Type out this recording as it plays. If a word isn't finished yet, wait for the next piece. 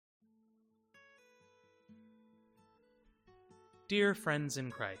Dear friends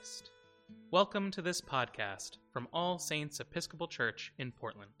in Christ, welcome to this podcast from All Saints Episcopal Church in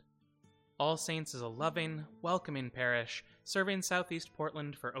Portland. All Saints is a loving, welcoming parish serving Southeast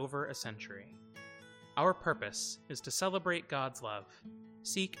Portland for over a century. Our purpose is to celebrate God's love,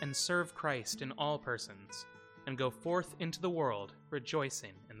 seek and serve Christ in all persons, and go forth into the world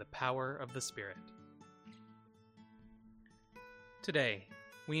rejoicing in the power of the Spirit. Today,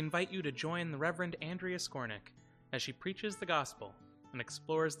 we invite you to join the Reverend Andria Skornik as she preaches the gospel and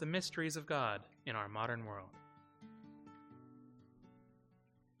explores the mysteries of God in our modern world.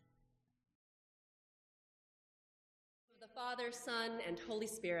 The Father, Son, and Holy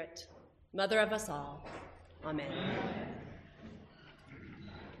Spirit, Mother of us all. Amen.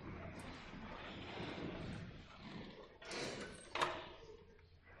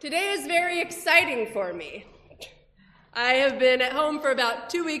 Today is very exciting for me. I have been at home for about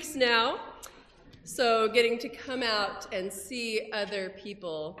 2 weeks now, so getting to come out and see other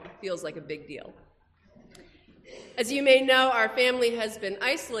people feels like a big deal. As you may know, our family has been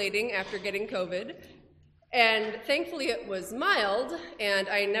isolating after getting COVID, and thankfully it was mild, and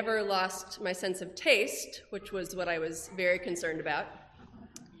I never lost my sense of taste, which was what I was very concerned about.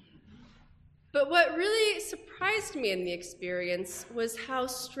 But what really surprised me in the experience was how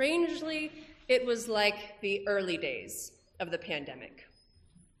strangely it was like the early days of the pandemic.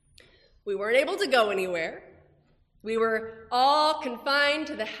 We weren't able to go anywhere. We were all confined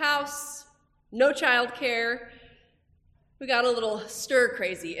to the house, no childcare. We got a little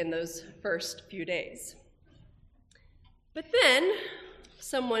stir-crazy in those first few days. But then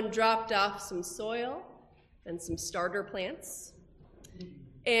someone dropped off some soil and some starter plants,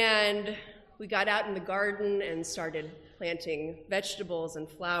 and we got out in the garden and started planting vegetables and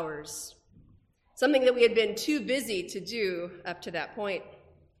flowers, something that we had been too busy to do up to that point.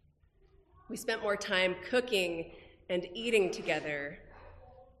 We spent more time cooking and eating together,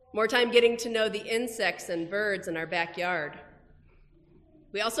 more time getting to know the insects and birds in our backyard.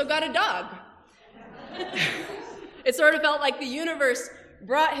 We also got a dog. It sort of felt like the universe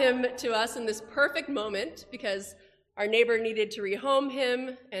brought him to us in this perfect moment because our neighbor needed to rehome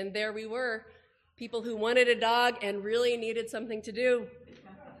him, and there we were, people who wanted a dog and really needed something to do.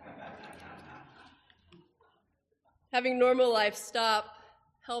 Having normal life stop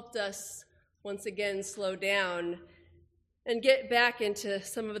helped us once again slow down and get back into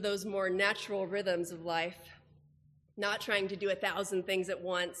some of those more natural rhythms of life, not trying to do 1,000 things at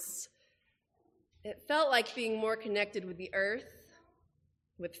once. It felt like being more connected with the earth,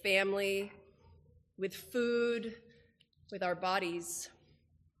 with family, with food, with our bodies.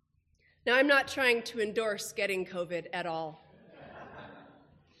 Now, I'm not trying to endorse getting COVID at all.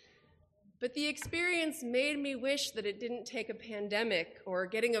 But the experience made me wish that it didn't take a pandemic or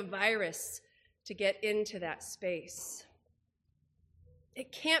getting a virus to get into that space.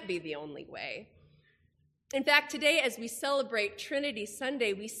 It can't be the only way. In fact, today as we celebrate Trinity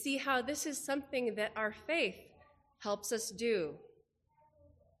Sunday, we see how this is something that our faith helps us do.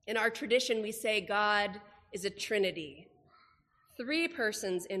 In our tradition, we say God is a Trinity, 3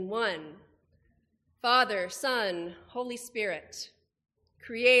 persons in one: Father, Son, Holy Spirit,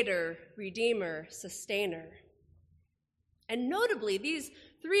 Creator, Redeemer, Sustainer. And notably, these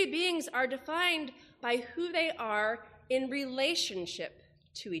 3 beings are defined by who they are in relationship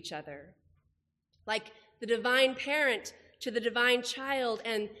to each other, like the divine parent to the divine child,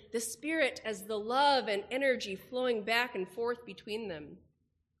 and the Spirit as the love and energy flowing back and forth between them.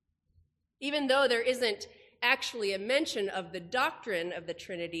 Even though there isn't actually a mention of the doctrine of the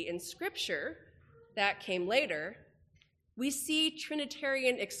Trinity in Scripture, that came later, we see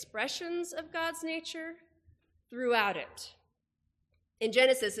Trinitarian expressions of God's nature throughout it. In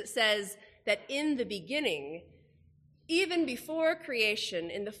Genesis, it says that in the beginning, even before creation,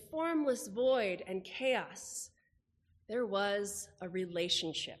 in the formless void and chaos, there was a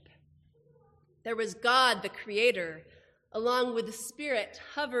relationship. There was God, the Creator, along with the Spirit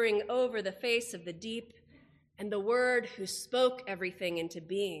hovering over the face of the deep, and the Word who spoke everything into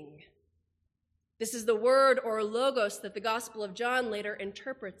being. This is the word or logos that the Gospel of John later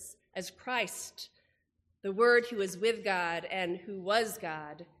interprets as Christ, the Word who is with God and who was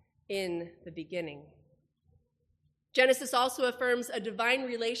God in the beginning. Genesis also affirms a divine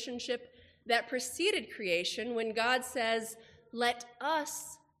relationship that preceded creation when God says, "Let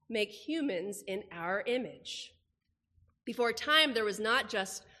us make humans in our image." Before time, there was not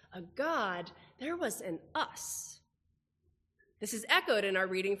just a God, there was an us. This is echoed in our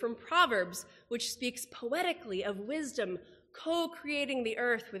reading from Proverbs, which speaks poetically of wisdom co-creating the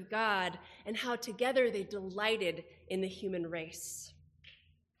earth with God and how together they delighted in the human race.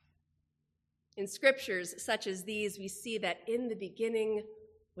 In scriptures such as these, we see that in the beginning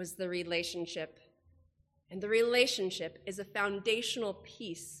was the relationship, and the relationship is a foundational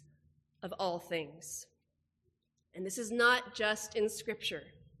piece of all things. And this is not just in scripture.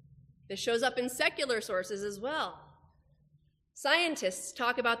 This shows up in secular sources as well. Scientists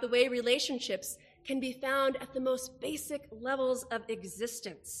talk about the way relationships can be found at the most basic levels of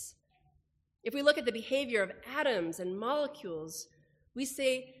existence. If we look at the behavior of atoms and molecules, we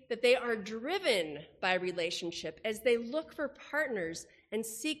say that they are driven by relationship as they look for partners and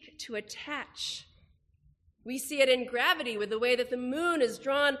seek to attach. We see it in gravity with the way that the moon is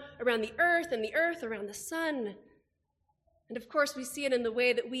drawn around the earth and the earth around the sun. And of course, we see it in the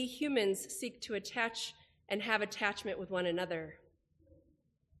way that we humans seek to attach and have attachment with one another.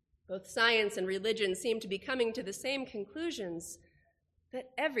 Both science and religion seem to be coming to the same conclusions,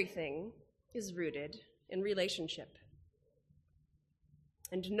 that everything is rooted in relationship.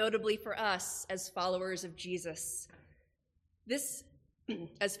 And notably for us as followers of Jesus,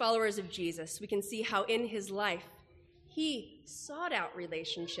 we can see how in his life, he sought out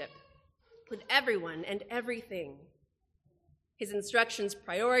relationship with everyone and everything. His instructions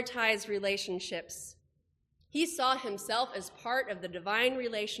prioritize relationships. He saw himself as part of the divine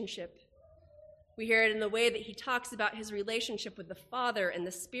relationship. We hear it in the way that he talks about his relationship with the Father and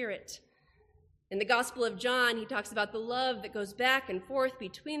the Spirit. In the Gospel of John, he talks about the love that goes back and forth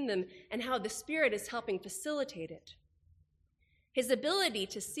between them and how the Spirit is helping facilitate it. His ability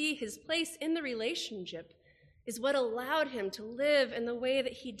to see his place in the relationship is what allowed him to live in the way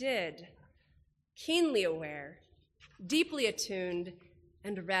that he did, keenly aware, deeply attuned,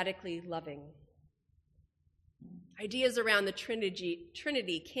 and radically loving. Ideas around the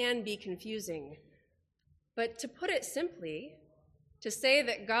Trinity can be confusing, but to put it simply, to say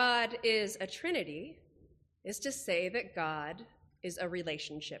that God is a Trinity is to say that God is a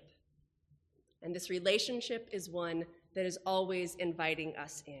relationship. And this relationship is one that is always inviting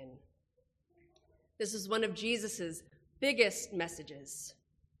us in. This is one of Jesus's biggest messages.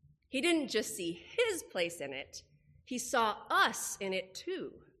 He didn't just see his place in it, he saw us in it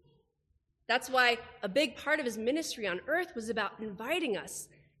too. That's why a big part of his ministry on earth was about inviting us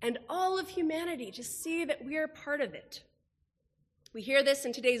and all of humanity to see that we are part of it. We hear this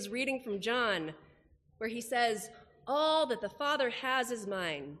in today's reading from John, where he says, "All that the Father has is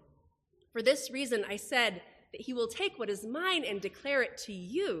mine. For this reason I said that he will take what is mine and declare it to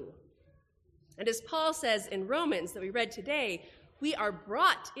you." And as Paul says in Romans that we read today, we are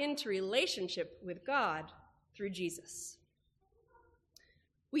brought into relationship with God through Jesus.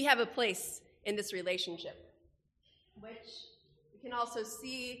 We have a place in this relationship, which we can also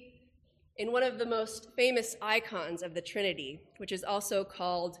see in one of the most famous icons of the Trinity, which is also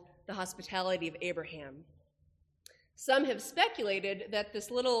called the Hospitality of Abraham. Some have speculated that this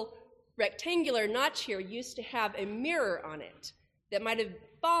little rectangular notch here used to have a mirror on it that might have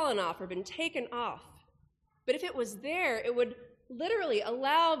fallen off or been taken off. But if it was there, it would literally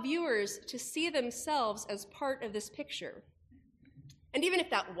allow viewers to see themselves as part of this picture. And even if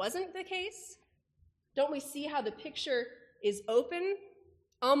that wasn't the case, don't we see how the picture is open,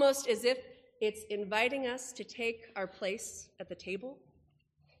 almost as if it's inviting us to take our place at the table?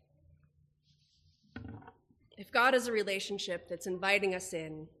 If God is a relationship that's inviting us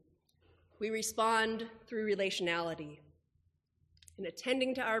in, we respond through relationality, in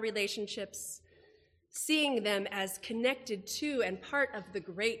attending to our relationships, seeing them as connected to and part of the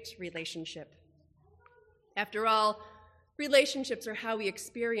great relationship. After all, relationships are how we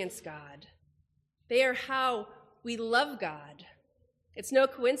experience God. They are how we love God. It's no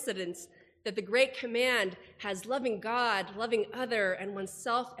coincidence that the great command has loving God, loving other, and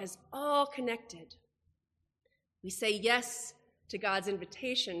oneself as all connected. We say yes to God's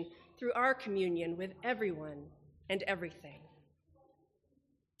invitation through our communion with everyone and everything.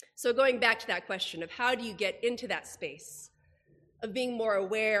 So going back to that question of how do you get into that space of being more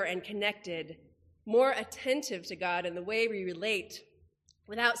aware and connected, more attentive to God in the way we relate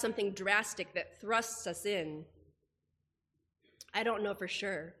without something drastic that thrusts us in, I don't know for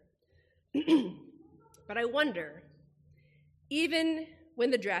sure. But I wonder, even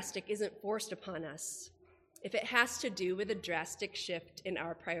when the drastic isn't forced upon us, if it has to do with a drastic shift in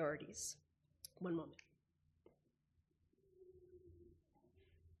our priorities. One moment.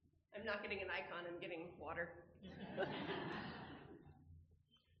 I'm not getting an icon, I'm getting water.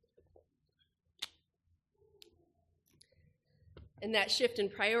 And that shift in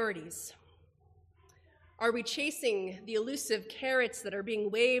priorities. Are we chasing the elusive carrots that are being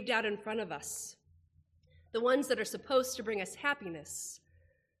waved out in front of us? The ones that are supposed to bring us happiness?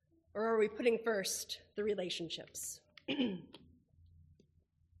 Or are we putting first the relationships?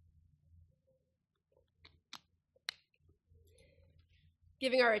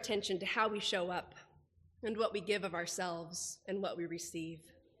 giving our attention to how we show up and what we give of ourselves and what we receive.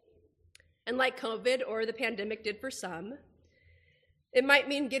 And like COVID or the pandemic did for some, it might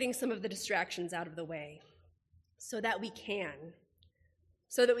mean getting some of the distractions out of the way so that we can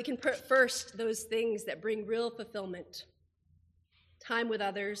put first those things that bring real fulfillment: time with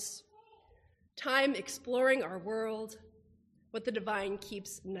others, time exploring our world, what the divine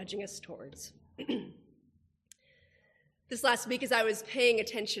keeps nudging us towards. This last week, as I was paying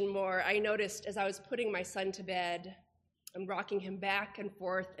attention more, I noticed as I was putting my son to bed and rocking him back and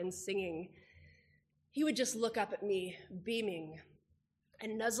forth and singing, he would just look up at me, beaming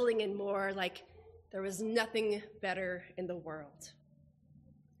and nuzzling in more, like there was nothing better in the world.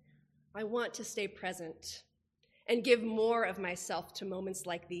 I want to stay present and give more of myself to moments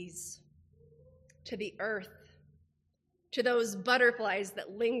like these, to the earth, to those butterflies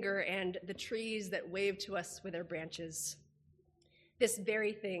that linger and the trees that wave to us with their branches. This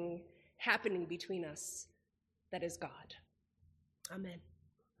very thing happening between us that is God. Amen.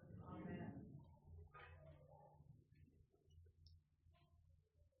 Amen.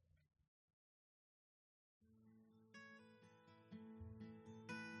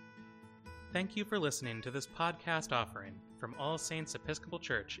 Thank you for listening to this podcast offering from All Saints Episcopal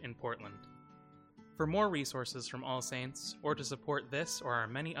Church in Portland. For more resources from All Saints, or to support this or our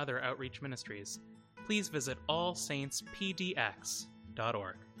many other outreach ministries, please visit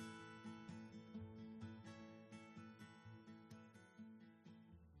allsaintspdx.org.